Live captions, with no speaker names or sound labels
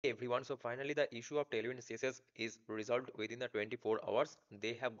Hey everyone, so finally the issue of Tailwind CSS is resolved within the 24 hours.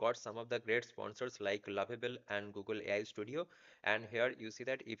 They have got some of the great sponsors like Lovable and Google AI Studio. And here you see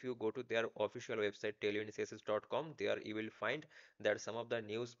that if you go to their official website tailwindcss.com, there you will find that some of the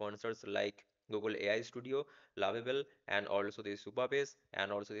new sponsors like Google AI Studio, Lovable, and also this Supabase,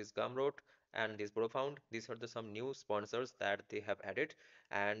 and also this Gumroad, and this Profound. These are the some new sponsors that they have added.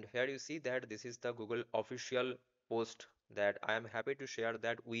 And here you see that this is the Google official post that I am happy to share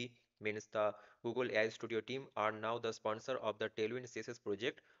that we means the Google AI Studio team are now the sponsor of the Tailwind CSS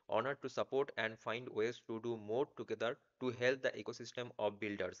project, honored to support and find ways to do more together to help the ecosystem of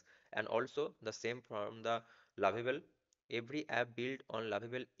builders. And also the same from the Lovable. Every app built on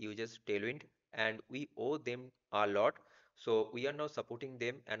Lovable uses Tailwind and we owe them a lot. So we are now supporting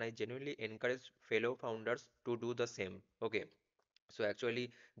them and I genuinely encourage fellow founders to do the same. Okay. So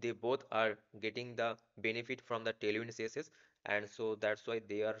actually they both are getting the benefit from the Tailwind CSS, and so that's why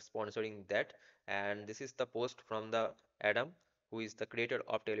they are sponsoring that. And this is the post from the Adam, who is the creator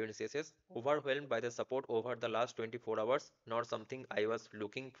of Tailwind CSS. Overwhelmed by the support over the last 24 hours, not something I was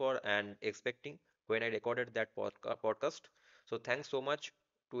looking for and expecting when I recorded that podcast. So thanks so much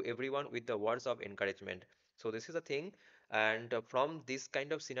to everyone with the words of encouragement. So this is a thing, and from this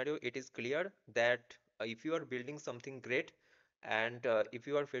kind of scenario it is clear that if you are building something great, and if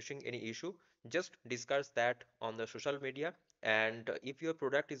you are facing any issue, just discuss that on the social media. And if your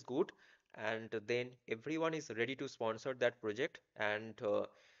product is good, and then everyone is ready to sponsor that project, and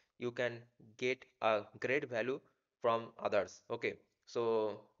you can get a great value from others. Okay,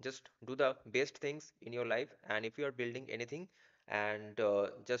 so just do the best things in your life, and if you are building anything, and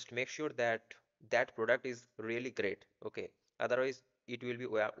just make sure that that product is really great. Okay, otherwise it will be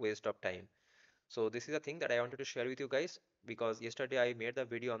waste of time. So this is a thing that I wanted to share with you guys, because yesterday I made the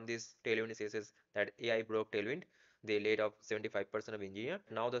video on this Tailwind says that AI broke Tailwind. They laid off 75% of engineer.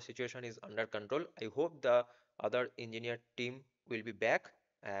 Now the situation is under control. I hope the other engineer team will be back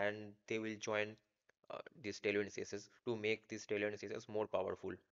and they will join this Tailwind CSS to make this Tailwind CSS more powerful.